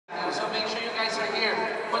make sure you guys are here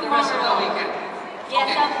for the rest of the weekend. Yes,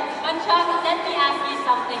 okay. but Chuck, let me ask you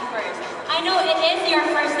something first. I know it is your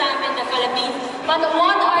first time in the Philippines, but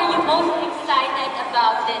what are you most excited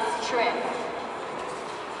about this trip?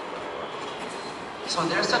 So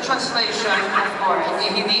there's a translation. Of course.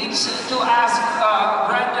 He needs to ask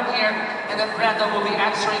Brandon here, and then Brandon will be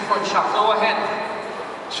answering for Chuck. Go ahead.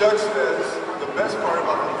 Chuck says the best part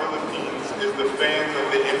about the Philippines is the fans of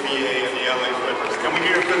the NBA and the LA Clippers. Can we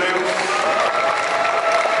hear it for them?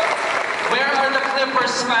 Where are the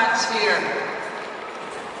Clippers fans here?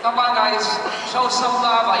 Come on guys, show some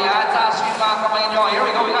love. Ayan, taas yung mga kamay nyo. Here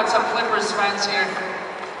we go, we got some Clippers fans here.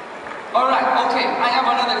 Alright, okay, I have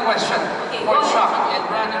another question. For Chuck and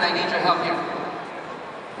Brandon, I need your help here.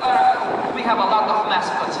 We have a lot of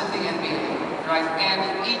mascots in the NBA, right?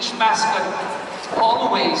 And each mascot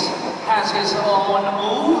always has his own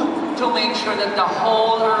move to make sure that the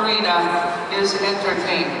whole arena is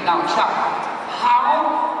entertained. Now, Chuck,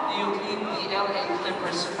 how do you keep the LA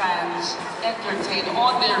Clippers fans entertained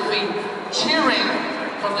on their feet, cheering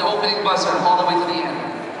from the opening buzzer all the way to the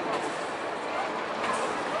end?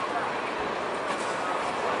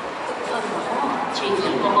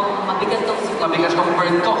 Tricky, mabigat tong siguro. Mabigat tong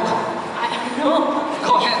bird talk. I know.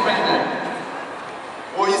 Go ahead, Brandon.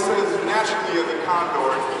 Well, he says naturally as a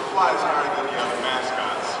Condor, he flies higher than the other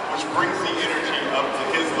mascots, which brings the energy up to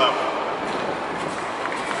his level.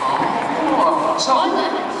 Oh, so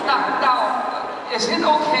now, is it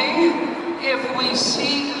okay if we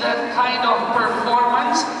see that kind of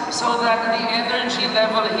performance so that the energy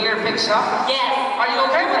level here picks up? Yes. Are you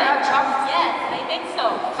okay with that, Chuck? Yes, I think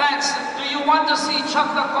so. Fans, do you want to see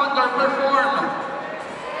Chuck the Condor perform?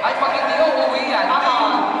 Ay, pag hindi uuwi yan.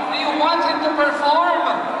 Do you want him to perform?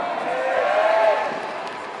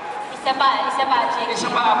 Isa pa, Jake. Isa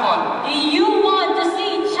pa, Apple. Do you want to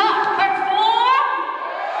see Chuck perform?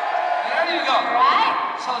 There you go. Right?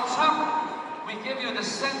 So, Chuck, we give you the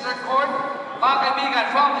center court. Mga kaibigan,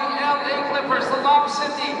 from the LA Clippers, the Lob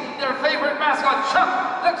City, their favorite mascot,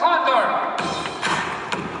 Chuck the Condor.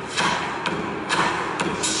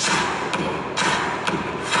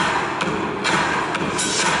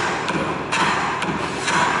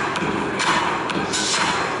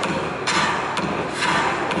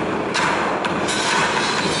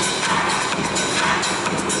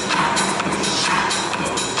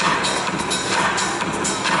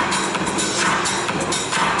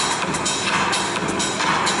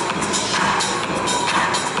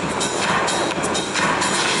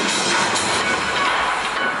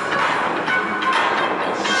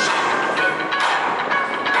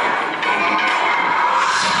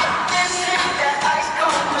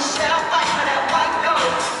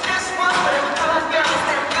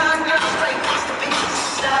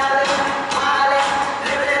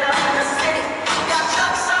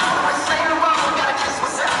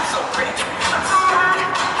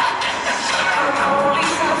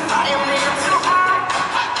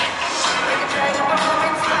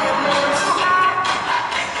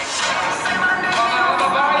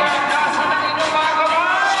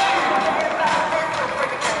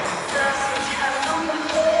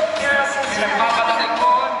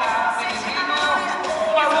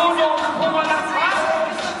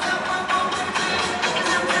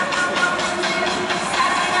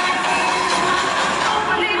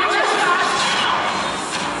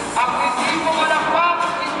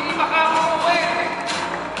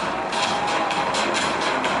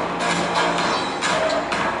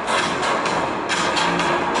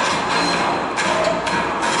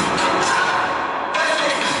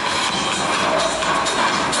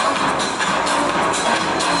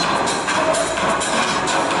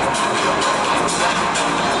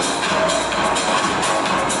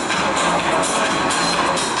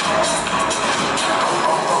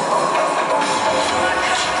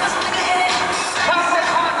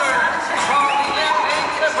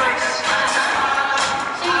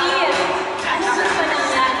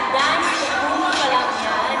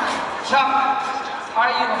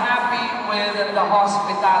 The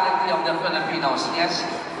hospitality of the Filipinos. Yes,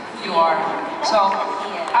 you are. So,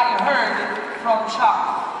 I heard from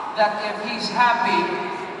Chuck that if he's happy,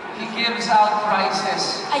 he gives out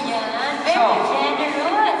prizes. Ayan, very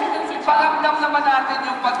generous. Itong si Chuck. Paramdam naman natin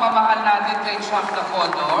yung pagmamahal natin kay Chuck the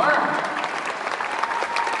Condor.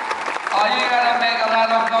 Oh, you gotta make a lot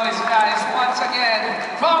of noise, guys. Once again,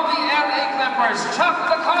 from the LA Clippers, Chuck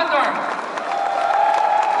the Condor.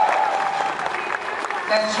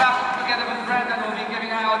 And Chuck, together with Brandon, will be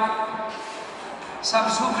giving out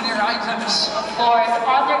some souvenir items. Of course,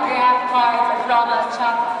 autograph cards from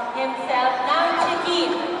Chuck himself. Now,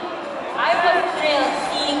 Chicky, I was thrilled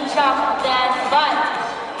seeing Chuck dance, but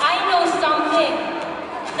I know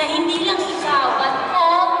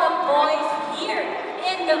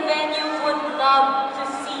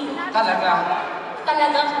Talaga?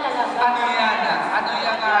 Talaga. Ano yan? Ano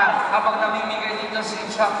yung habang namimigay dito si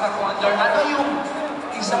Chuck na Condor, ano yung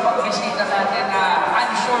isa pang bisita natin na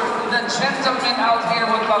I'm sure the gentlemen out here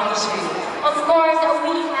would love to see? Of course,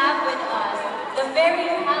 we have with us the very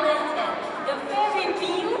talented, the very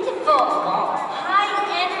beautiful, high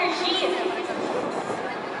energy,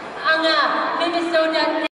 ang Minnesota